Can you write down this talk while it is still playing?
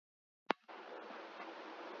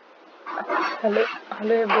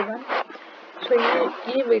Hello everyone. So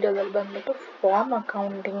ಈ ವಿಡಿಯೋದಲ್ಲಿ ಬಂದ್ಬಿಟ್ಟು ಫಾರ್ಮ್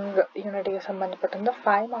ಅಕೌಂಟಿಂಗ್ ಯೂನಿಟ್ಗೆ ಸಂಬಂಧಪಟ್ಟಂತ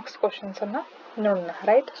 5 ಮಾರ್ಕ್ಸ್ ಕ್ವಶನ್ಸ್ ಅನ್ನ ನೋಡೋಣ,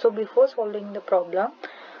 right? So before solving the problem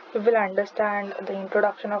we will understand the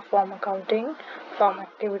introduction of form accounting, form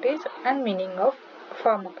activities and meaning of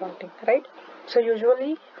form accounting, right? So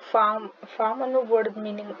usually farm ಅನ್ನೋ word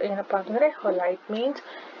meaning ಏನಪ್ಪಾ ಅಂತಂದ್ರೆ ಹೊಲ. It means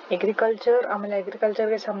agriculture, ಆಮೇಲೆ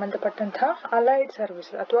ಅಗ್ರಿಕಲ್ಚರ್ಗೆ ಸಂಬಂಧಪಟ್ಟಂತಹ allied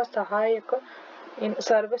service ಅಥವಾ ಸಹಾಯಕ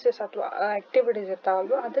services ಅಥವಾ activities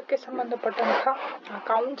ಇರ್ತಾವಲ್ವ, ಅದಕ್ಕೆ ಸಂಬಂಧಪಟ್ಟಂತಹ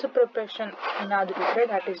ಅಕೌಂಟ್ಸ್ ಪ್ರಿಪ್ರೇಷನ್ ಏನಾದರೂ ಇದ್ರೆ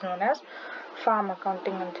that is known as form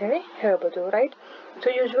accounting ಅಂತ ಹೇಳಿ ಹೇಳ್ಬೋದು, ರೈಟ್? ಸೊ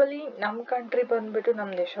ಯೂಶ್ವಲಿ ನಮ್ಮ ಕಂಟ್ರಿ ಬಂದ್ಬಿಟ್ಟು,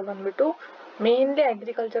 ನಮ್ಮ ದೇಶ ಬಂದ್ಬಿಟ್ಟು ಮೇನ್ಲಿ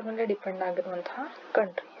ಅಗ್ರಿಕಲ್ಚರ್ ಮೇಲೆ ಡಿಪೆಂಡ್ ಆಗಿರುವಂತಹ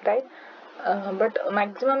ಕಂಟ್ರಿ, ರೈಟ್? ಬಟ್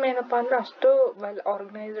ಮ್ಯಾಕ್ಸಿಮಮ್ ಏನಪ್ಪಾ ಅಂದ್ರೆ ಅಷ್ಟು ವೆಲ್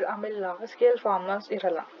ಆರ್ಗನೈಸ್ಡ್, ಆಮೇಲೆ ಲಾರ್ಜ್ ಸ್ಕೇಲ್ ಫಾರ್ಮರ್ಸ್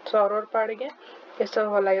ಇರಲ್ಲ. ಸೊ ಅವ್ರವ್ರ ಪಾಡಿಗೆ ಎಷ್ಟು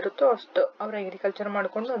ಹೊಲ ಇರುತ್ತೋ ಅಷ್ಟು ಅವ್ರು ಅಗ್ರಿಕಲ್ಚರ್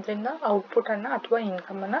ಮಾಡ್ಕೊಂಡು ಅದರಿಂದ ಔಟ್ಪುಟ್ ಅನ್ನ ಅಥವಾ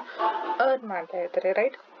ಇನ್ಕಮ್ ಅನ್ನ ಅರ್ನ್ ಮಾಡ್ತಾ ಇರ್ತಾರೆ,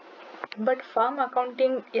 ರೈಟ್? ಬಟ್ ಫಾರ್ಮ್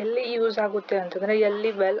ಅಕೌಂಟಿಂಗ್ ಎಲ್ಲಿ ಯೂಸ್ ಆಗುತ್ತೆ ಅಂತಂದ್ರೆ,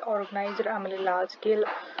 ಎಲ್ಲಿ ವೆಲ್ ಆರ್ಗನೈಸ್ಡ್ ಆಮೇಲೆ ಲಾರ್ಜ್ ಸ್ಕೇಲ್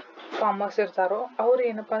ಫಾರ್ಮರ್ಸ್ ಇರ್ತಾರೋ ಅವ್ರು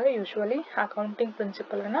ಏನಪ್ಪಾ ಅಂದ್ರೆ ಯೂಶ್ವಲಿ ಅಕೌಂಟಿಂಗ್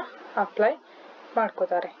ಪ್ರಿನ್ಸಿಪಲ್ ಅನ್ನ ಅಪ್ಲೈ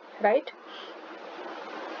ಮಾಡ್ಕೋತಾರೆ, right?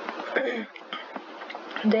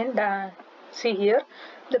 Then see here,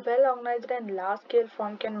 the well organized and large scale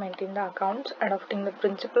firm can maintain the accounts adopting the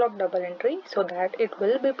principle of double entry so that it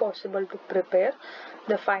will be possible to prepare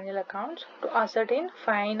the final accounts to ascertain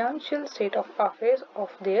financial state of affairs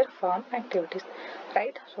of their firm activities,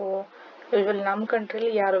 right? So usually ನಮ್ಮ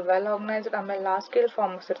ಕಂಟ್ರಿಲಿ ಯಾರು well organised ಆಮೇಲೆ large scale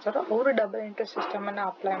farmers ಇರ್ತಾರೋ ಅವರು double entry system ಅನ್ನ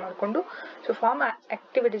apply ಮಾಡಿಕೊಂಡು so form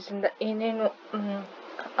activities ಇಂದ ಏನೇನು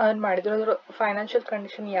earn ಮಾಡಿದ್ರು ಅದ್ರ ಫೈನಾನ್ಷಿಯಲ್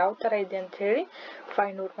ಕಂಡೀಷನ್ ಯಾವ ತರ ಇದೆ ಅಂತ ಹೇಳಿ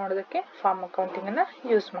ಫೈಂಡ್ ಔಟ್ ಮಾಡೋದಕ್ಕೆ ಫಾರ್ಮ್ ಅಕೌಂಟಿಂಗ್ ಅನ್ನ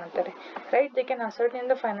ಯೂಸ್ ಮಾಡ್ತಾರೆ, right? They can ascertain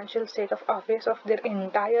the financial state of affairs of their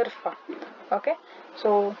entire form. Okay,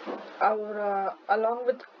 so ಅವ್ರ ಅಲಾಂಗ್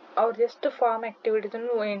ವಿತ್ ಅವ್ರ ಎಷ್ಟು ಫಾರ್ಮ್ ಆಕ್ಟಿವಿಟೀಸ್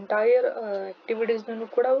ಎಂಟೈರ್ ಆಕ್ಟಿವಿಟೀಸ್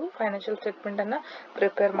ಕೂಡ ಅವರು ಫೈನಾನ್ಷಿಯಲ್ ಸ್ಟೇಟ್ಮೆಂಟ್ ಅನ್ನ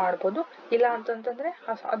ಪ್ರಿಪೇರ್ ಮಾಡ್ಬೋದು. ಇಲ್ಲ ಅಂತಂದ್ರೆ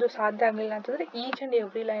ಅದು ಸಾಧ್ಯ ಆಗಲಿಲ್ಲ ಅಂತಂದ್ರೆ each and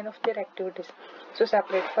every line of their activities so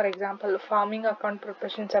separate. For example farming account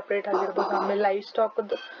preparation separate ಆಗಿರ್ಬೋದು, ಆಮೇಲೆ ಲೈಫ್ ಸ್ಟಾಕ್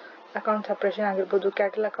ಅಕೌಂಟ್ ಸೆಪರೇಷನ್ ಆಗಿರ್ಬೋದು,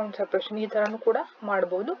 ಕ್ಯಾಟಲ್ ಅಕೌಂಟ್ ಸೆಪರೇಷನ್ ಈ ತರಾನು ಕೂಡ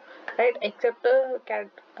ಮಾಡ್ಬೋದು, ರೈಟ್? ಎಕ್ಸೆಪ್ಟ್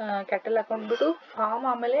ಕ್ಯಾಟಲ್ ಅಕೌಂಟ್ ಬಿಟ್ಟು ಫಾರ್ಮ್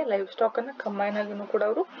ಆಮೇಲೆ ಲೈಫ್ ಸ್ಟಾಕ್ ಅನ್ನ ಕಂಬೈನ್ ಆಗಿನೂ ಕೂಡ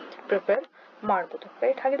ಅವರು ಪ್ರಿಪೇರ್ ಮಾಡ್ಬೋದು,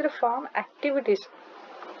 ರೈಟ್? ಹಾಗಿದ್ರೆ ಫಾರ್ಮ್ ಆಕ್ಟಿವಿಟೀಸ್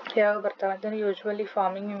ಯಾವ ಬರ್ತಾವೆ ಅಂತಂದ್ರೆ ಯೂಶ್ವಲಿ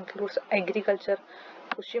ಫಾರ್ಮಿಂಗ್ ಇನ್ಕ್ಲೂಡ್ಸ್ ಅಗ್ರಿಕಲ್ಚರ್,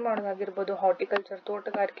 ಕೃಷಿ ಮಾಡೋದಾಗಿರ್ಬೋದು, ಹಾರ್ಟಿಕಲ್ಚರ್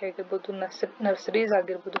ತೋಟಗಾರಿಕೆ ಆಗಿರ್ಬೋದು, ನರ್ಸರೀಸ್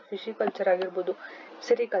ಆಗಿರ್ಬೋದು, ಫಿಶಿಕಲ್ಚರ್ ಆಗಿರ್ಬೋದು,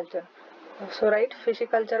 ಸೆರಿಕಲ್ಚರ್. ಸೊ ರೈಟ್,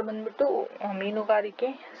 ಫಿಶಿಕಲ್ಚರ್ ಬಂದ್ಬಿಟ್ಟು ಮೀನುಗಾರಿಕೆ,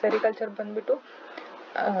 ಸೆರಿಕಲ್ಚರ್ ಬಂದ್ಬಿಟ್ಟು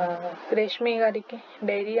ರೇಷ್ಮೆಗಾರಿಕೆ,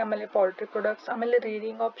 ಡೈರಿ, ಆಮೇಲೆ ಪೌಲ್ಟ್ರಿ ಪ್ರಾಡಕ್ಟ್ಸ್, ಆಮೇಲೆ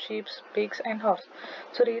ರೀರಿಂಗ್ of sheeps, pigs and horse.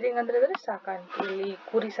 So ರೀರಿಂಗ್ ಅಂದ್ರೆ ಸಾಕಾಣಿಕೆ, ಇಲ್ಲಿ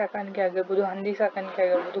ಕುರಿ ಸಾಕಾಣಿಕೆ ಆಗಿರ್ಬೋದು, ಹಂದಿ ಸಾಕಾಣಿಕೆ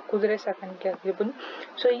ಆಗಿರ್ಬೋದು, ಕುದುರೆ ಸಾಕಾಣಿಕೆ ಆಗಿರ್ಬೋದು.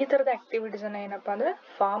 ಸೊ ಈ ತರದ ಆಕ್ಟಿವಿಟೀಸ್ ಅನ್ನ ಏನಪ್ಪಾ ಅಂದ್ರೆ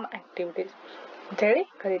ಫಾರ್ಮ್ ಆಕ್ಟಿವಿಟೀಸ್ ಅಂತ ಹೇಳಿ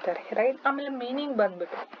ಕರೀತಾರೆ, ರೈಟ್? ಆಮೇಲೆ ಮೀನಿಂಗ್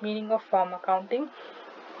ಬಂದ್ಬಿಟ್ಟು meaning of form accounting.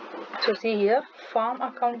 So see here, farm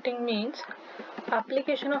accounting means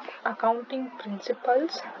application of accounting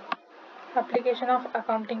principles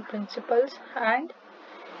and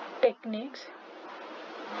techniques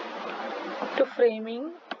to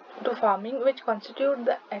farming which constitute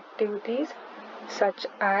the activities such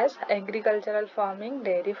as agricultural farming,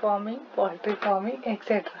 dairy farming, poultry farming,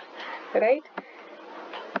 etc. Right?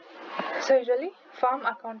 So usually form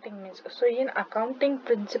accounting means so ಏನ್ accounting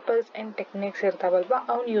principles and techniques ಇರ್ತಾವಲ್ವಾ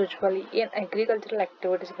ಅವ್ನು usually ಏನ್ agricultural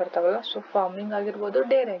activities ಬರ್ತಾವಲ್ಲ, so farming ಆಗಿರ್ಬೋದು,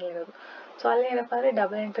 dairy ಆಗಿರ್ಬೋದು, so ಅಲ್ಲಿ ಏನಪ್ಪಾ ಅಂದ್ರೆ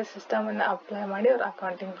double entry system ಅನ್ನ ಅಪ್ಲೈ ಮಾಡಿ ಅವ್ರು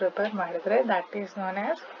ಅಕೌಂಟಿಂಗ್ ಪ್ರಿಪೇರ್ ಮಾಡಿದ್ರೆ that is known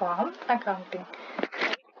as form accounting.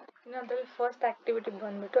 ಇನ್ನು ಅದ್ರಲ್ಲಿ ಫಸ್ಟ್ ಆಕ್ಟಿವಿಟಿ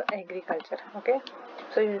ಬಂದ್ಬಿಟ್ಟು agriculture. Okay,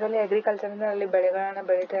 so usually agriculture ಅಂದ್ರೆ ಅಲ್ಲಿ ಬೆಳೆಗಳನ್ನ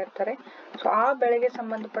ಬೆಳೀತಾ ಇರ್ತಾರೆ. ಸೊ ಆ ಬೆಳೆಗೆ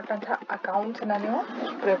ಸಂಬಂಧಪಟ್ಟಂತಹ ಅಕೌಂಟ್ಸ್ ಅನ್ನ ನೀವು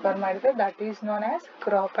ಪ್ರಿಪೇರ್ ಮಾಡಿದ್ರೆ that is known as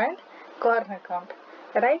crop and corn account,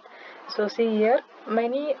 right? So see here,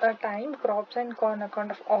 many a time crops and corn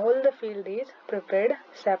account of all the field is prepared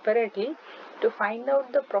separately to find out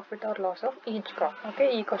the profit or loss of each crop. Okay,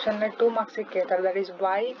 ee question na 2 marks ಕೇಳ್ತಾರೆ. That is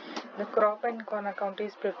why the crop and corn account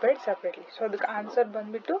is prepared separately. So the answer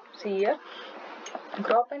ಬಂದ್ಬಿಟ್ಟು see here,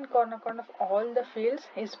 crop and corn account of all the fields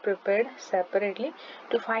is prepared separately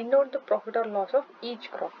to find out the profit or loss of each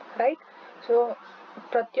crop, right? So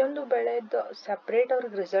ಪ್ರತಿಯೊಂದು ಬೆಳೆದು separate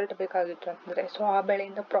ಅವ್ರಿಗೆ result ಬೇಕಾಗಿತ್ತು ಅಂತಂದ್ರೆ so ಆ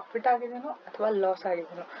ಬೆಳೆಯಿಂದ profit ಆಗಿದೆನೋ ಅಥವಾ loss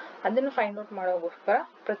ಆಗಿದೆನೋ ಅದನ್ನು ಫೈಂಡ್ ಔಟ್ ಮಾಡೋಗೋಸ್ಕರ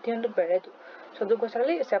ಪ್ರತಿಯೊಂದು ಬೆಳೆದು ಸೊ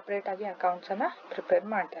ಅದಕ್ಕೋಸ್ಕರ ಸೆಪರೇಟ್ ಆಗಿ ಅಕೌಂಟ್ಸ್ ಅನ್ನ ಪ್ರಿಪೇರ್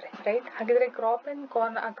ಮಾಡ್ತಾರೆ, ರೈಟ್? ಹಾಗಿದ್ರೆ ಕ್ರಾಪ್ ಅಂಡ್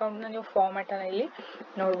ಕಾರ್ನ್ ಅಕೌಂಟ್ ನ ನೀವು ಫಾರ್ಮ್ಯಾಟ್ ಅನ್ನ ಇಲ್ಲಿ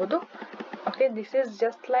ನೋಡ್ಬೋದು. Okay, this is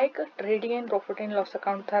just like trading and profit and loss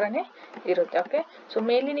account ತರನೇ ಇರುತ್ತೆ. ಓಕೆ, ಸೊ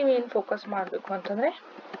ಮೇನ್ಲಿ ನೀವು ಏನ್ ಫೋಕಸ್ ಮಾಡ್ಬೇಕು ಅಂತಂದ್ರೆ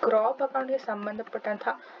ಕ್ರಾಪ್ ಅಕೌಂಟ್ಗೆ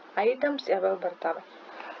ಸಂಬಂಧಪಟ್ಟಂತಹ ಐಟಮ್ಸ್ ಯಾವ್ಯಾವ ಬರ್ತಾವೆ,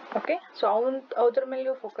 ಓಕೆ, ಸೊ ಅದ್ರ ಮೇಲೆ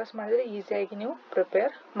ನೀವು ಫೋಕಸ್ ಮಾಡಿದ್ರೆ ಈಸಿಯಾಗಿ ನೀವು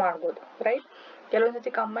ಪ್ರಿಪೇರ್ ಮಾಡ್ಬೋದು, ರೈಟ್? ಕೆಲವೊಂದು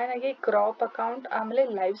ಸತಿ ಕಂಬೈನ್ ಆಗಿ ಕ್ರಾಪ್ ಅಕೌಂಟ್ ಆಮೇಲೆ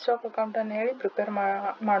ಲೈವ್ ಸ್ಟಾಕ್ ಅಕೌಂಟ್ ಅನ್ನು ಹೇಳಿ ಪ್ರಿಪೇರ್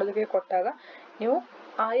ಮಾಡೋದಕ್ಕೆ ಕೊಟ್ಟಾಗ ನೀವು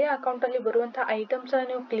ಆಯಾ ಅಕೌಂಟಲ್ಲಿ ಬರುವಂಥ ಐಟಮ್ಸನ್ನು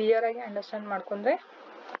ನೀವು ಕ್ಲಿಯರ್ ಆಗಿ ಅಂಡರ್ಸ್ಟ್ಯಾಂಡ್ ಮಾಡ್ಕೊಂಡ್ರೆ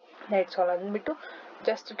ದಟ್ಸ್ ಆಲ್. ಅದನ್ನ ಬಿಟ್ಟು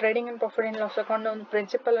just trading and profit and loss account ಒಂದು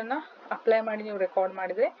ಪ್ರಿನ್ಸಿಪಲನ್ನು ಅಪ್ಲೈ ಮಾಡಿ ನೀವು ರೆಕಾರ್ಡ್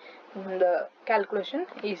ಮಾಡಿದರೆ ನಿಮ್ದು ಕ್ಯಾಲ್ಕುಲೇಷನ್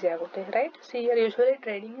ಈಸಿ ಆಗುತ್ತೆ, right. See here usually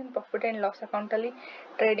trading and profit and loss ಅಕೌಂಟಲ್ಲಿ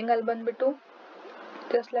ಟ್ರೇಡಿಂಗಲ್ಲಿ ಬಂದುಬಿಟ್ಟು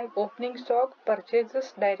just like opening stock,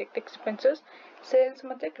 purchases, direct expenses, sales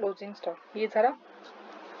ಮತ್ತು ಕ್ಲೋಸಿಂಗ್ ಸ್ಟಾಕ್ ಈ ಥರ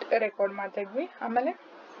ರೆಕಾರ್ಡ್ ಮಾಡ್ತಾ ಇದ್ವಿ. ಆಮೇಲೆ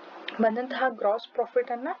ಬಂದಂತಹ ಗ್ರಾಸ್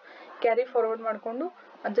ಪ್ರಾಫಿಟನ್ನು ಕ್ಯಾರಿ ಫಾರ್ವರ್ಡ್ ಮಾಡಿಕೊಂಡು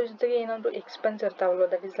ಅದ್ರ ಜೊತೆಗೆ ಏನಾದರೂ expense ಇರ್ತಾವಲ್ವ,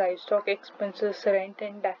 that is live stock expenses, rent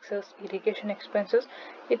and taxes, irrigation expenses,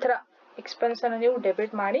 ಈ ಥರ ಎಕ್ಸ್ಪೆನ್ಸನ್ನು ನೀವು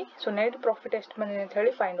ಡೆಬಿಟ್ ಮಾಡಿ ಸೊ ನೆಟ್ ಪ್ರಾಫಿಟ್ ಎಷ್ಟು ಬಂದಿದೆ ಅಂತ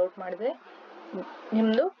ಹೇಳಿ ಫೈಂಡ್ ಔಟ್ ಮಾಡಿದ್ರೆ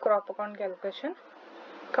ನಿಮ್ಮದು ಕ್ರಾಪ್ ಅಕೌಂಟ್ ಕ್ಯಾಲ್ಕುಲೇಷನ್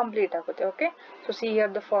ಕಂಪ್ಲೀಟ್ ಆಗುತ್ತೆ. Okay, so see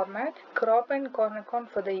here the format crop and corn account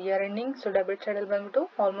for the year ending. So debit ಸೈಡಲ್ಲಿ ಬಂದ್ಬಿಟ್ಟು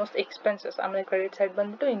ಆಲ್ಮೋಸ್ಟ್ ಎಕ್ಸ್ಪೆನ್ಸಸ್, ಆಮೇಲೆ ಕ್ರೆಡಿಟ್ ಸೈಡ್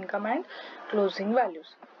ಬಂದ್ಬಿಟ್ಟು income and closing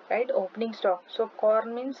values, right. Opening stock, so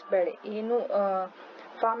corn means ಬೆಳೆ, ಏನು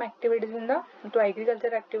form ಆಕ್ಟಿವಿಟೀಸಿಂದ ಅಥವಾ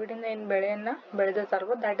agriculture ಆಕ್ಟಿವಿಟಿಯಿಂದ ಏನು ಬೆಳೆಯನ್ನು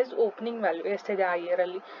ಬೆಳೆದಿರ್ತಾರೋ that is opening value ಎಷ್ಟಿದೆ ಆ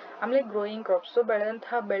ಇಯರಲ್ಲಿ. ಆಮೇಲೆ ಗ್ರೋಯಿಂಗ್ ಕ್ರಾಪ್ಸ್, ಸೊ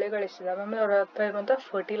ಬೆಳೆದಂತಹ ಬೆಳೆಗಳು ಎಷ್ಟಿದಾವೆ. ಆಮೇಲೆ ಅವ್ರ ಹತ್ರ ಇರುವಂಥ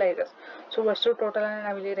ಫರ್ಟಿಲೈಸರ್ಸ್, ಸೊ ಅಷ್ಟು ಟೋಟಲನ್ನು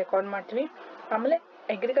ನಾವಿಲ್ಲಿ ರೆಕಾರ್ಡ್ ಮಾಡ್ತೀವಿ. ಆಮೇಲೆ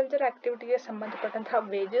ಅಗ್ರಿಕಲ್ಚರ್ ಆಕ್ಟಿವಿಟಿಗೆ ಸಂಬಂಧಪಟ್ಟಂತಹ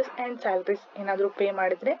ವೇಜಸ್ ಆ್ಯಂಡ್ ಸ್ಯಾಲ್ರೀಸ್ ಏನಾದರೂ ಪೇ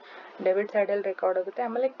ಮಾಡಿದರೆ ಡೆಬಿಟ್ ಸೈಡಲ್ಲಿ ರೆಕಾರ್ಡ್ ಆಗುತ್ತೆ.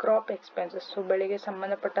 ಆಮೇಲೆ ಕ್ರಾಪ್ ಎಕ್ಸ್ಪೆನ್ಸಸ್, ಸೊ ಬೆಳೆಗೆ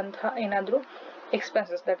ಸಂಬಂಧಪಟ್ಟಂತಹ ಏನಾದರೂ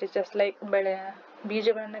expenses that is just like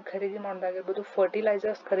ಬೀಜಗಳನ್ನು ಖರೀದಿ ಮಾಡೋದಾಗಿರ್ಬೋದು,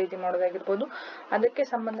 ಫರ್ಟಿಲೈಸರ್ಸ್ ಖರೀದಿ ಮಾಡೋದಾಗಿರ್ಬೋದು, ಅದಕ್ಕೆ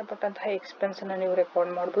ಸಂಬಂಧಪಟ್ಟಂತಹ ಎಕ್ಸ್ಪೆನ್ಸನ್ನು ನೀವು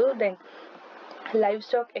ರೆಕಾರ್ಡ್ ಮಾಡ್ಬೋದು. Then live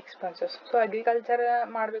stock expenses, so agriculture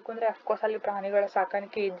ಮಾಡಬೇಕು ಅಂದರೆ ಅಫ್ಕೋರ್ಸ್ ಅಲ್ಲಿ ಪ್ರಾಣಿಗಳ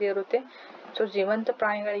ಸಾಕಾಣಿಕೆ ಇದ್ದೇ ಇರುತ್ತೆ. ಸೊ ಜೀವಂತ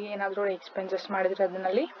ಪ್ರಾಣಿಗಳಿಗೆ ಏನಾದರೂ ಎಕ್ಸ್ಪೆನ್ಸಸ್ ಮಾಡಿದರೆ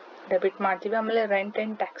ಅದನ್ನಲ್ಲಿ ಡೆಬಿಟ್ ಮಾಡ್ತೀವಿ. ಆಮೇಲೆ rent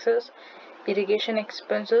and taxes, irrigation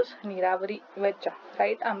expenses, ನೀರಾವರಿ ವೆಚ್ಚ,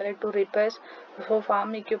 ರೈಟ್. ಆಮೇಲೆ to repairs, so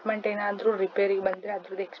form equipment ಏನಾದರೂ ರಿಪೇರಿಗೆ ಬಂದರೆ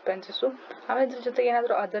ಅದ್ರದ್ದು ಎಕ್ಸ್ಪೆನ್ಸಸ್ಸು. ಆಮೇಲೆ ಇದ್ರ ಜೊತೆಗೆ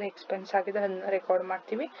ಏನಾದರೂ ಅದರ್ ಎಕ್ಸ್ಪೆನ್ಸ್ ಆಗಿದ್ರೆ ಅದನ್ನ ರೆಕಾರ್ಡ್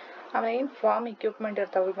ಮಾಡ್ತೀವಿ. ಆಮೇಲೆ ಏನು ಫಾರ್ಮ್ ಇಕ್ವಿಪ್ಮೆಂಟ್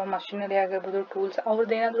ಇರ್ತಾವೆ, ಈಗ ಮಷಿನರಿ ಆಗಿರ್ಬೋದು, ಟೂಲ್ಸ್,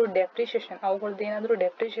 ಅವ್ರದ್ದು ಏನಾದರೂ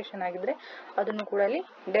ಡೆಪ್ರಿಷಿಯೇಷನ್ ಆಗಿದ್ರೆ ಅದನ್ನು ಕೂಡ ಅಲ್ಲಿ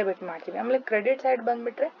ಡೆಬಿಟ್ ಮಾಡ್ತೀವಿ. ಆಮೇಲೆ ಕ್ರೆಡಿಟ್ ಸೈಡ್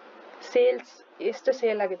ಬಂದುಬಿಟ್ರೆ ಸೇಲ್ಸ್, ಎಷ್ಟು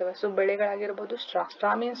ಸೇಲ್ ಆಗಿದ್ದಾವೆ, ಸೊ ಬೆಳೆಗಳಾಗಿರ್ಬೋದು,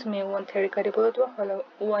 ಸ್ಟ್ರಾ ಮೀನ್ಸ್ ಮೇವು ಅಂತ ಹೇಳಿ ಕರಿಬೋದು, ಅಥವಾ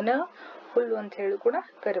ವನ ಹುಲ್ಲು ಅಂತ ಹೇಳಿ ಕೂಡ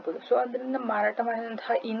ಕರಿಬೋದು. ಸೊ ಅದರಿಂದ ಮಾರಾಟ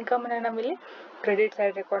ಮಾಡಿದಂತಹ ಇನ್ಕಮ್ನ ನಾವಿಲ್ಲಿ ಕ್ರೆಡಿಟ್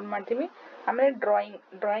ಸೈಡ್ ರೆಕಾರ್ಡ್ ಮಾಡ್ತೀವಿ. ಆಮೇಲೆ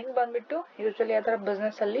ಡ್ರಾಯಿಂಗ್ ಬಂದ್ಬಿಟ್ಟು ಯೂಶ್ವಲಿ ಆ ಥರ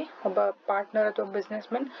ಬಿಸ್ನೆಸ್ಸಲ್ಲಿ ಒಬ್ಬ ಪಾರ್ಟ್ನರ್ ಅಥವಾ ಬಿಸ್ನೆಸ್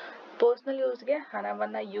ಮೆನ್ ಪರ್ಸ್ನಲ್ ಯೂಸ್ಗೆ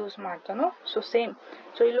ಹಣವನ್ನು ಯೂಸ್ ಮಾಡ್ತಾನೋ ಸೊ ಸೇಮ್.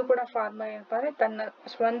 ಸೊ ಇಲ್ಲೂ ಕೂಡ ಫಾರ್ಮರ್ ಏನಪ್ಪ ಅಂದರೆ ತನ್ನ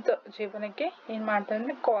ಸ್ವಂತ ಜೀವನಕ್ಕೆ ಏನು ಮಾಡ್ತಾನೆ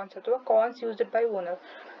ಅಂದರೆ ಕಾರ್ನ್ಸ್ ಯೂಸ್ಡ್ ಬೈ ಓನರ್,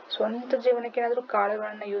 ಸ್ವಂತ ಜೀವನಕ್ಕೆ ಏನಾದರೂ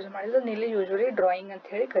ಕಾಳುಗಳನ್ನು ಯೂಸ್ ಮಾಡಿದ್ರೆ ಇಲ್ಲಿ ಯೂಶ್ವಲಿ ಡ್ರಾಯಿಂಗ್ ಅಂತ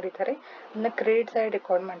ಹೇಳಿ ಕರೀತಾರೆ. ಅದನ್ನ ಕ್ರೆಡಿಟ್ ಸೈಡ್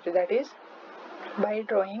ರೆಕಾರ್ಡ್ ಮಾಡ್ತೀವಿ, that is by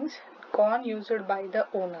drawings corn used by the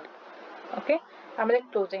owner. Okay, ಆಮೇಲೆ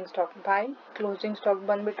ಕ್ಲೋಸಿಂಗ್ ಸ್ಟಾಕ್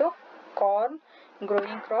ಬಂದ್ಬಿಟ್ಟು corn,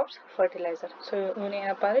 growing crops, fertiliser. So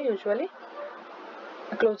ಇವನೇನಪ್ಪ ಅಂದರೆ ಯೂಶ್ವಲಿ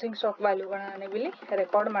ಕ್ಲೋಸಿಂಗ್ ಸ್ಟಾಕ್ ವ್ಯಾಲ್ಯೂಗಳನ್ನ ನೀವಿಲ್ಲಿ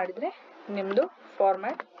ರೆಕಾರ್ಡ್ ಮಾಡಿದರೆ ನಿಮ್ಮದು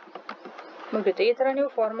ಫಾರ್ಮ್ಯಾಟ್ ಮುಗಿಯುತ್ತೆ. ಈ ಥರ ನೀವು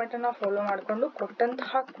ಫಾರ್ಮ್ಯಾಟನ್ನು ಫಾಲೋ ಮಾಡಿಕೊಂಡು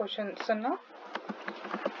ಕೊಟ್ಟಂತಹ ಕ್ವಶನ್ಸನ್ನು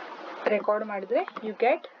ರೆಕಾರ್ಡ್ ಮಾಡಿದರೆ you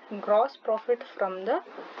get gross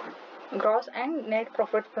and net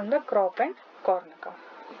profit from the crop and corn account.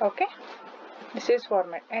 Okay, this is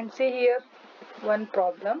format. And see here one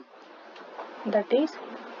problem, that is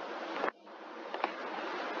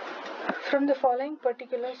from the following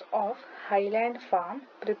particulars of Highland Farm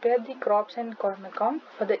prepare the crops and corn account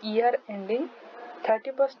for the year ending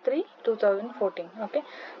 31/3/2014. Okay,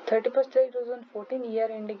 31/3/2014 year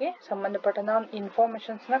ಎಂಡಿಗೆ ಸಂಬಂಧಪಟ್ಟಂತ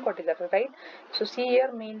ಇನ್ಫಾರ್ಮೇಷನ್ಸ್ನ ಕೊಟ್ಟಿದ್ದಾರೆ, right. So C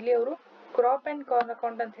year mainly ಅವರು crop and corn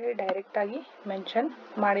account ಅಂತ ಹೇಳಿ direct ಆಗಿ mention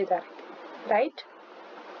ಮಾಡಿದ್ದಾರೆ, right.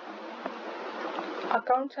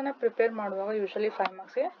 Accounts ಅನ್ನ prepare ಮಾಡುವಾಗ usually 5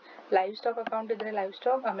 ಮಾರ್ಕ್ಸ್ಗೆ live stock account ಇದ್ರೆ ಲೈವ್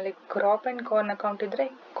ಸ್ಟಾಕ್, ಆಮೇಲೆ ಕ್ರಾಪ್ ಅಂಡ್ ಕಾರ್ನ್ ಅಕೌಂಟ್ ಇದ್ರೆ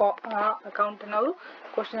ಆ ಅಕೌಂಟ್ ಅನ್ನು ಅವರು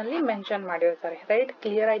ಕ್ವಶನ್ ಅಲ್ಲಿ ಮೆನ್ಷನ್ ಮಾಡಿರ್ತಾರೆ, ರೈಟ್.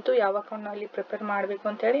 ಕ್ಲಿಯರ್ ಆಯ್ತು ಯಾವ ಅಕೌಂಟ್ ನಲ್ಲಿ ಪ್ರಿಪೇರ್ ಮಾಡಬೇಕು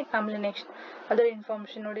ಅಂತ ಹೇಳಿ. ಆಮೇಲೆ ನೆಕ್ಸ್ಟ್ ಅದರ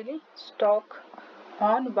ಇನ್ಫಾರ್ಮೇಶನ್ ನೋಡಿಲಿ, stock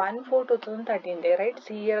on 1/4/2013 day, right.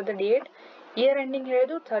 C here the date, year ending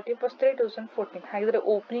ಹೇಳಿದ್ರು 31/3/2014. ಹಾಗಿದ್ರೆ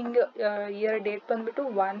ಓಪನಿಂಗ್ ಇಯರ್ ಡೇಟ್ ಬಂದ್ಬಿಟ್ಟು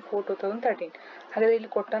 1/4/2013. ಹಾಗಾದ್ರೆ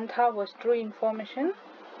ಇಲ್ಲಿ ಕೊಟ್ಟಂತಹ ವಸ್ತು ಇನ್ಫಾರ್ಮೇಶನ್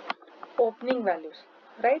ಓಪನಿಂಗ್ ವ್ಯಾಲ್ಯೂಸ್,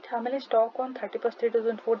 ರೈಟ್. ಆಮೇಲೆ ಸ್ಟಾಕ್ ಆನ್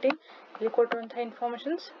 31/3/2014 ಇಲ್ಲಿ ಕೊಟ್ಟಿರುವಂತಹ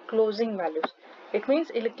informations closing values. It means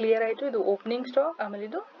ಇಲ್ಲಿ ಕ್ಲಿಯರ್ ಆಯಿತು ಇದು ಓಪನಿಂಗ್ ಸ್ಟಾಕ್, ಆಮೇಲೆ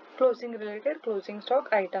ಇದು ಕ್ಲೋಸಿಂಗ್ ಸ್ಟಾಕ್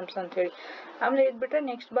ಐಟಮ್ಸ್ ಅಂತ ಹೇಳಿ. ಆಮೇಲೆ ಇದು ಬಿಟ್ಟರೆ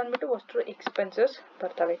ನೆಕ್ಸ್ಟ್ ಬಂದ್ಬಿಟ್ಟು ವಸ್ತು ಎಕ್ಸ್ಪೆನ್ಸಸ್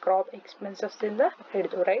ಬರ್ತವೆ, ಕ್ರಾಪ್ ಎಕ್ಸ್ಪೆನ್ಸಸ್ ಇಂದ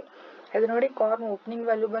ಹಿಡಿದು, ರೈಟ್. ಅದು ನೋಡಿ, ಕಾರ್ನ್ ಓಪನಿಂಗ್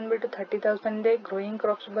ವ್ಯಾಲ್ಯೂ ಬಂದ್ಬಿಟ್ಟು 30,000 ಇದೆ, ಗ್ರೋಯಿಂಗ್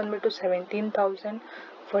ಕ್ರಾಪ್ಸ್ ಬಂದ್ಬಿಟ್ಟು 17,000,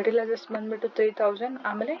 ಫರ್ಟಿಲೈಸರ್ಸ್ ಬಂದ್ಬಿಟ್ಟು 3,000,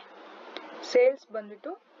 ಆಮೇಲೆ ಸೇಲ್ಸ್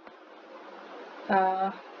ಬಂದ್ಬಿಟ್ಟು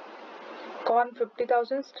ಕಾರ್ನ್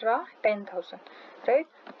 50,000 ಸ್ಟ್ರಾ 10,000 ರೈಟ್.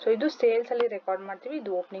 ಸೊ ಇದು ಸೇಲ್ಸ್ ಅಲ್ಲಿ ರೆಕಾರ್ಡ್ ಮಾಡ್ತೀವಿ,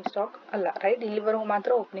 ಇದು ಓಪನಿಂಗ್ ಸ್ಟಾಕ್ ಅಲ್ಲ ರೈಟ್. ಇಲ್ಲಿವರೆಗೂ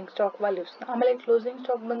ಮಾತ್ರ ಓಪನಿಂಗ್ ಸ್ಟಾಕ್ ವ್ಯಾಲ್ಯೂಸ್. ಆಮೇಲೆ ಕ್ಲೋಸಿಂಗ್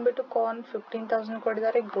ಸ್ಟಾಕ್ ಬಂದ್ಬಿಟ್ಟು ಕಾರ್ನ್ 15,000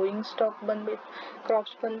 ಕೊಟ್ಟಿದ್ದಾರೆ, ಗ್ರೋಯಿಂಗ್ ಸ್ಟಾಕ್ ಬಂದ್ಬಿಟ್ಟು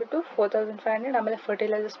ಕ್ರಾಪ್ಸ್ ಬಂದ್ಬಿಟ್ಟು 4,500, ಆಮೇಲೆ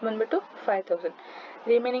ಫರ್ಟಿಲೈಸರ್ಸ್ ಬಂದ್ಬಿಟ್ಟು 5,000.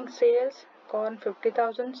 Remaining sales corn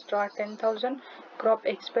 50,000 straw 10,000, crop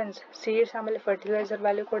expense seeds ಆಮೇಲೆ ಫರ್ಟಿಲೈಸರ್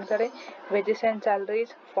ವ್ಯಾಲ್ಯೂ ಕೊಡ್ತಾರೆ, wages and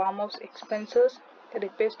salaries, farm house expenses,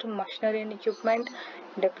 repairs to machinery and equipment,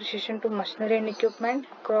 depreciation to machinery and equipment,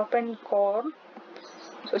 crop and corn.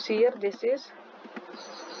 So see here, this is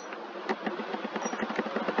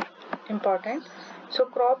important. So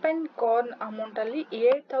crop and corn amount alli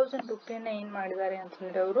 8,000 rupees ಏನು ಮಾಡಿದ್ದಾರೆ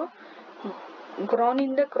ಅಂತಂದ್ರೆ ಅವರು grown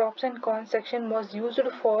in the crops and corn section was used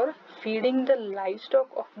for feeding the livestock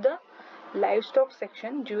of the livestock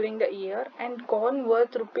section during the year, and corn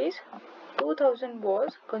worth rupees 2,000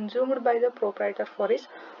 was consumed by the proprietor for his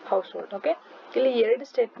household. Okay, ಇಲ್ಲಿ ಎರಡು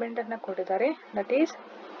statement ಅನ್ನ ಕೊಟ್ಟಿದ್ದಾರೆ. That is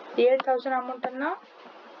 8,000 amount ಅನ್ನ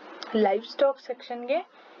life stock ಸೆಕ್ಷನ್ಗೆ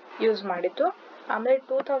use ಮಾಡಿದ್ದು, ಆಮೇಲೆ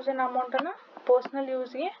 2,000 amount ಅನ್ನ personal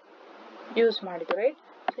ಯೂಸ್ಗೆ use ಮಾಡಿದ್ದು right.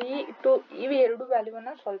 So ಇವು ಎರಡು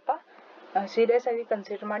ವ್ಯಾಲ್ಯೂವನ್ನ ಸ್ವಲ್ಪ ಸೀರಿಯಸ್ ಆಗಿ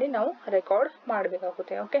ಕನ್ಸಿಡರ್ ಮಾಡಿ ನಾವು ರೆಕಾರ್ಡ್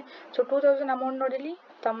ಮಾಡಬೇಕಾಗುತ್ತೆ. ಓಕೆ, ಸೊ 2,000 ಅಮೌಂಟ್ ನೋಡಿಲಿ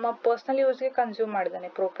ತಮ್ಮ ಪರ್ಸನಲ್ ಯೂಸ್ಗೆ ಕನ್ಸ್ಯೂಮ್ ಮಾಡಿದ್ದಾನೆ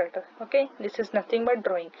proprietor. Okay, this is nothing but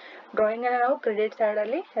drawing ಅನ್ನ ನಾವು ಕ್ರೆಡಿಟ್ ಸೈಡ್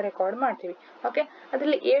ಅಲ್ಲಿ ರೆಕಾರ್ಡ್ ಮಾಡ್ತೀವಿ. ಓಕೆ,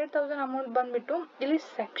 ಅದರಲ್ಲಿ 8,000 ಅಮೌಂಟ್ ಬಂದ್ಬಿಟ್ಟು ಇಲ್ಲಿ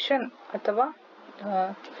ಸೆಕ್ಷನ್ ಅಥವಾ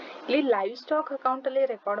ಇಲ್ಲಿ ಲೈವ್ ಸ್ಟಾಕ್ ಅಕೌಂಟ್ ಅಲ್ಲಿ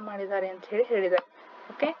ರೆಕಾರ್ಡ್ ಮಾಡಿದ್ದಾರೆ ಅಂತ ಹೇಳಿದ್ದಾರೆ.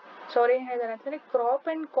 ಓಕೆ, ಸೊ ಅವ್ರು ಏನ್ ಹೇಳಿದ್ದಾರೆ ಅಂತಂದ್ರೆ ಕ್ರಾಪ್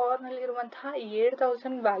ಅಂಡ್ ಕಾರ್ನ್ ಅಲ್ಲಿ ಇರುವಂತಹ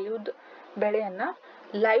 8,000 ವ್ಯಾಲ್ಯೂಡ್ ಬೆಳೆಯನ್ನ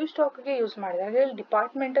ಲೈವ್ ಸ್ಟಾಕ್ಗೆ ಯೂಸ್ ಮಾಡಿದ್ದಾರೆ. ಇಲ್ಲಿ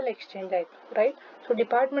ಡಿಪಾರ್ಟ್ಮೆಂಟಲ್ ಎಕ್ಸ್ಚೇಂಜ್ ಆಯ್ತು ರೈಟ್. ಸೊ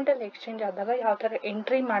ಡಿಪಾರ್ಟ್ಮೆಂಟಲ್ ಎಕ್ಸ್ಚೇಂಜ್ ಆದಾಗ ಯಾವ ತರ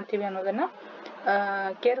ಎಂಟ್ರಿ ಮಾಡ್ತೀವಿ ಅನ್ನೋದನ್ನ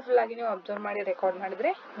ಕೇರ್ಫುಲ್ ಆಗಿ ನೀವು ಅಬ್ಸರ್ವ್ ಮಾಡಿ ರೆಕಾರ್ಡ್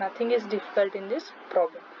ಮಾಡಿದ್ರೆ nothing is difficult in this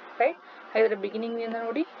problem right. ಹಾಗಾದ್ರೆ ಬಿಗಿನಿಂಗ್ ಇಂದ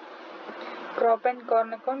ನೋಡಿ, crop and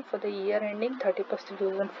corn account for the year ending 31st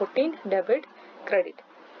 2014 debit credit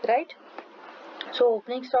right. So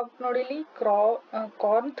opening stock ನೋಡಿ, ಇಲ್ಲಿ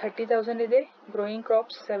ಕಾರ್ನ್ 30,000 ಇದೆ, ಗ್ರೋಯಿಂಗ್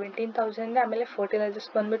ಕ್ರಾಪ್ಸ್ 17,000 ಇದೆ, ಆಮೇಲೆ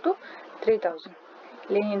ಫರ್ಟಿಲೈಸರ್ಸ್ ಬಂದ್ಬಿಟ್ಟು 3,000.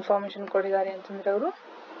 ಇಲ್ಲಿ ಇನ್ಫಾರ್ಮೇಶನ್ ಕೊಟ್ಟಿದ್ದಾರೆ ಅಂತಂದ್ರೆ ಅವರು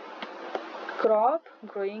corn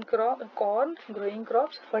growing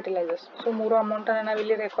crops fertilisers. So ಮೂರು ಅಮೌಂಟ್ ಅನ್ನ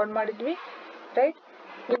ನಾವಿಲ್ಲಿ ರೆಕಾರ್ಡ್ ಮಾಡಿದ್ವಿ ರೈಟ್.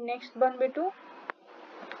 ಇನ್ ನೆಕ್ಸ್ಟ್ ಬಂದ್ಬಿಟ್ಟು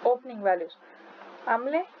ಓಪನಿಂಗ್ ವ್ಯಾಲ್ಯೂಸ್,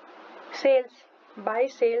 ಆಮೇಲೆ ಸೇಲ್ಸ್ ಬೈ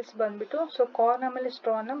ಸೇಲ್ಸ್ ಬಂದ್ಬಿಟ್ಟು ಸೊ ಕಾರ್ನ್ ಆಮೇಲೆ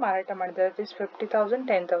ಸ್ಟ್ರಾ ಅನ್ನ ಮಾರಾಟ ಮಾಡಿದ್ದಾರೆ. ದಿಸ್ 50,000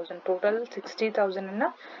 10,000 ಟೋಟಲ್ 60,000 ಅನ್ನ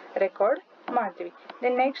ರೆಕಾರ್ಡ್ ಮಾಡ್ತೀವಿ.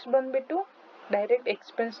 ದೆನ್ ನೆಕ್ಸ್ಟ್ ಬಂದ್ಬಿಟ್ಟು ಡೈರೆಕ್ಟ್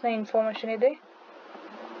ಎಕ್ಸ್ಪೆನ್ಸ್ ನ ಇನ್ಫಾರ್ಮೇಶನ್ ಇದೆ.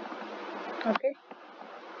 Okay,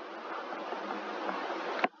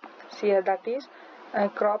 here that is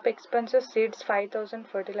crop expenses, seeds 5,000,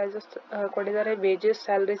 fertilizers ಕೊಟ್ಟಿದ್ದಾರೆ, wages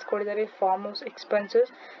salaries ಕೊಟ್ಟಿದ್ದಾರೆ, farm house expenses,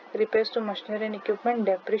 repairs to machinery and equipment,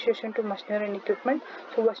 depreciation to machinery and equipment.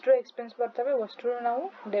 So ಅಷ್ಟು expense ಬರ್ತವೆ, ಅಷ್ಟು ನಾವು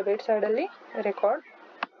ಡೆಬಿಟ್ ಸೈಡ್ ಅಲ್ಲಿ ರೆಕಾರ್ಡ್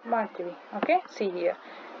ಮಾಡ್ತೀವಿ. Okay, see here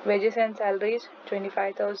wages and salaries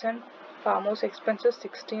 25,000, farm house expenses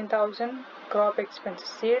 16,000, crop expenses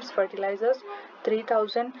seeds fertilizers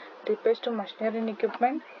 3,000, repairs to machinery and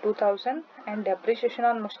equipment 2,000, and depreciation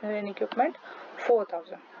on machinery and equipment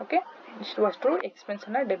 4,000. Okay, ಇಷ್ಟು ಅಷ್ಟು expense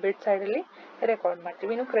ಅನ್ನ debit side ಅಲ್ಲಿ record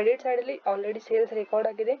ಮಾಡ್ತೀವಿ. ಇನ್ನು credit side ಅಲ್ಲಿ already sales record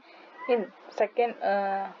ಆಗಿದೆ. In second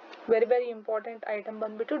very important item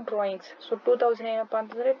ಬಂದ್ಬಿಟ್ಟು drawings. So 2,000 ಏನಪ್ಪಾ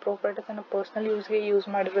ಅಂತಂದ್ರೆ ಪ್ರೊಪ್ರೈಟರ್ ತನ್ನ ಪರ್ಸನಲ್ ಯೂಸ್ಗೆ ಯೂಸ್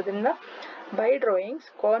ಮಾಡಿರೋದ್ರಿಂದ by drawings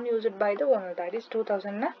corn used by the owner, that is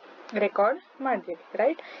 2,000 ನ ರೆಕಾರ್ಡ್ ಮಾಡ್ತೀವಿ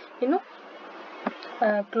ರೈಟ್. ಇನ್ನು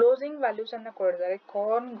ಕ್ಲೋಸಿಂಗ್ ವ್ಯಾಲ್ಯೂಸ್ ಅನ್ನ ಕೊಟ್ಟಿದ್ದಾರೆ,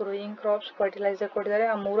 ಕಾರ್ನ್ ಗ್ರೋಯಿಂಗ್ ಕ್ರಾಪ್ಸ್ ಫರ್ಟಿಲೈಸರ್ ಕೊಟ್ಟಿದ್ದಾರೆ.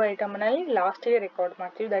 ಆ ಮೂರು ಐಟಮ್ ನಲ್ಲಿ ಲಾಸ್ಟ್ ಗೆ ರೆಕಾರ್ಡ್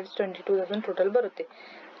ಮಾಡ್ತೀವಿ, ದಟ್ ಇಸ್ 22,000 ಟೋಟಲ್ ಬರುತ್ತೆ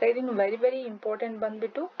ರೈಟ್. ಇನ್ನು ವೆರಿ ಇಂಪಾರ್ಟೆಂಟ್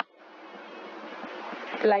ಬಂದ್ಬಿಟ್ಟು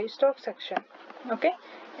live stock section. Okay,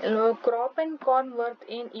 crop and corn worth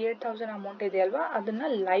ಏನ್ 8,000 ಅಮೌಂಟ್ ಇದೆ ಅಲ್ವಾ, ಅದನ್ನ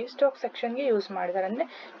ಲೈವ್ ಸ್ಟಾಕ್ ಸೆಕ್ಷನ್ಗೆ ಯೂಸ್ ಮಾಡಿದ್ದಾರೆ. ಅಂದ್ರೆ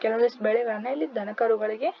ಕೆಲವೊಂದಿಷ್ಟು ಬೆಳೆಗಳನ್ನ ಇಲ್ಲಿ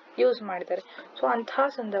ದನಕರುಗಳಿಗೆ ಯೂಸ್ ಮಾಡಿದ್ದಾರೆ. ಸೊ ಅಂತಹ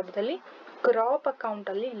ಸಂದರ್ಭದಲ್ಲಿ ಕ್ರಾಪ್ ಅಕೌಂಟ್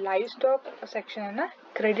ಅಲ್ಲಿ ಲೈವ್ ಸ್ಟಾಕ್ ಸೆಕ್ಷನ್ ಅನ್ನ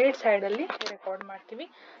ಕ್ರೆಡಿಟ್ ಸೈಡ್ ಅಲ್ಲಿ ರೆಕಾರ್ಡ್ ಮಾಡ್ತೀವಿ.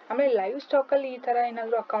 ಆಮೇಲೆ ಲೈವ್ ಸ್ಟಾಕ್ ಅಲ್ಲಿ ಈ ತರ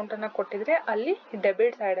ಏನಾದ್ರು ಅಕೌಂಟ್ ಅನ್ನ ಕೊಟ್ಟಿದ್ರೆ ಅಲ್ಲಿ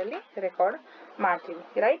ಡೆಬಿಟ್ ಸೈಡ್ ಅಲ್ಲಿ ರೆಕಾರ್ಡ್ ಮಾಡ್ತೀವಿ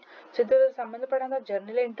ರೈಟ್. ಸೊ ಇದರ ಸಂಬಂಧಪಟ್ಟಂತ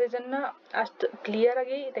ಜರ್ನಲ್ ಎಂಟ್ರೀಸ್ ಅನ್ನ ಅಷ್ಟು ಕ್ಲಿಯರ್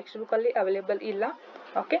ಆಗಿ ಟೆಕ್ಸ್ಟ್ ಬುಕ್ ಅಲ್ಲಿ ಅವೈಲೇಬಲ್ ಇಲ್ಲ.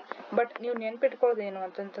 ಓಕೆ, ಬಟ್ ನೀವು ನೆನ್ಪಿಟ್ಕೊಳ್ಳೋದು ಏನು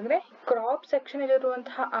ಅಂತಂದ್ರೆ ಕ್ರಾಪ್ ಸೆಕ್ಷನ್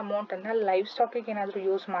ಇರುವಂತಹ ಅಮೌಂಟ್ ಅನ್ನ ಲೈವ್ ಸ್ಟಾಕ್ ಏನಾದ್ರು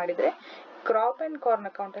ಯೂಸ್ ಮಾಡಿದ್ರೆ ಕ್ರಾಪ್ ಅಂಡ್ ಕಾರ್ನ್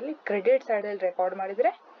ಅಕೌಂಟ್ ಅಲ್ಲಿ ಕ್ರೆಡಿಟ್ ಸೈಡ್ ಅಲ್ಲಿ ರೆಕಾರ್ಡ್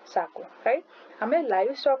ಮಾಡಿದ್ರೆ ಸಾಕು ರೈಟ್. ಆಮೇಲೆ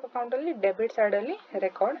ಲೈವ್ ಸ್ಟಾಕ್ ಅಕೌಂಟ್ ಅಲ್ಲಿ ಡೆಬಿಟ್ ಸೈಡ್ ಅಲ್ಲಿ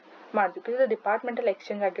ರೆಕಾರ್ಡ್ ಮಾಡ್ತೀವಿ. ಇದು ಡಿಪಾರ್ಟ್ಮೆಂಟಲ್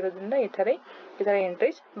ಎಕ್ಸ್ಚೇಂಜ್ ಆಗಿರೋದ್ರಿಂದ ಈ ತರ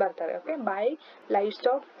ಎಂಟ್ರೀಸ್ ಬರ್ತವೆ. Okay, by live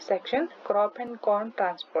stock section crop and corn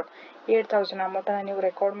transport 8,000 amount ಅನ್ನ ನೀವು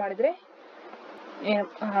ರೆಕಾರ್ಡ್ ಮಾಡಿದ್ರೆ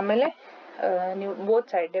ಆಮೇಲೆ ನೀವು ಬೋತ್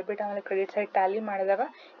ಸೈಡ್ ಡೆಬಿಟ್ ಆಮೇಲೆ ಕ್ರೆಡಿಟ್ ಸೈಡ್ ಟ್ಯಾಲಿ ಮಾಡಿದಾಗ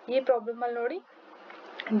ಈ ಪ್ರಾಬ್ಲಮ್ ಅಲ್ಲಿ ನೋಡಿ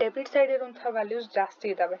ಡೆಬಿಟ್ ಸೈಡ್ ಇರುವಂತಹ ವ್ಯಾಲ್ಯೂಸ್ ಜಾಸ್ತಿ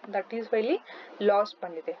ಇದಾವೆ, ದಟ್ ಈಸ್ ವೈಲಿ ಲಾಸ್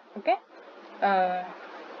ಬಂದಿದೆ. ಓಕೆ,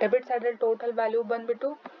 ಡೆಬಿಟ್ ಸೈಡ್ ಅಲ್ಲಿ ಟೋಟಲ್ ವ್ಯಾಲ್ಯೂ ಬಂದ್ಬಿಟ್ಟು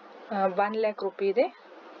 1 lakh rupee ಇದೆ,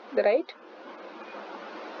 ರೈಟ್.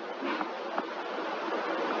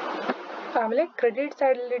 ಆಮೇಲೆ ಕ್ರೆಡಿಟ್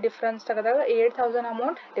ಸೈಡಲ್ಲಿ ಡಿಫ್ರೆನ್ಸ್ ತೆಗೆದಾಗ 8,000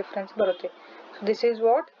 ಅಮೌಂಟ್ ಡಿಫ್ರೆನ್ಸ್ ಬರುತ್ತೆ. So this is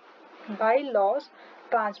what by loss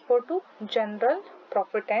transfer to general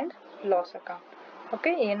profit and loss account.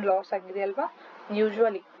 Okay, ಏನು ಲಾಸ್ ಆಗಿದೆ ಅಲ್ವಾ,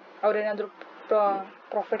 usually ಅವ್ರೇನಾದರೂ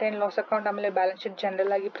profit and loss account ಆಮೇಲೆ ಬ್ಯಾಲೆನ್ಸ್ ಶೀಟ್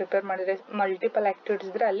ಜನರಲ್ ಆಗಿ ಪ್ರಿಪೇರ್ ಮಾಡಿದರೆ ಮಲ್ಟಿಪಲ್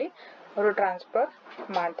ಆ್ಯಕ್ಟಿವಿಟೀಸ್ ಇದ್ದರೆ ಅಲ್ಲಿ ಅವರು ಟ್ರಾನ್ಸ್ಫರ್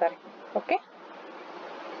ಮಾಡ್ತಾರೆ. Okay,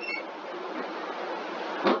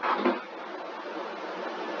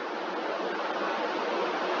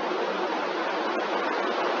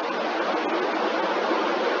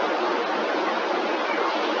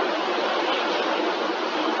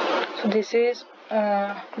 so this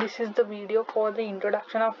is the video for the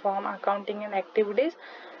introduction of farm accounting and activities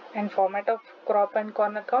and format of crop and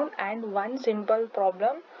corn account and one simple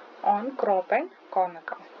problem on crop and corn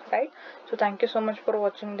account, right? So thank you so much for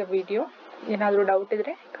watching the video. ಏನಾದರೂ doubt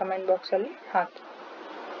ಇದ್ರೆ comment ಬಾಕ್ಸಲ್ಲಿ ಹಾಕಿ.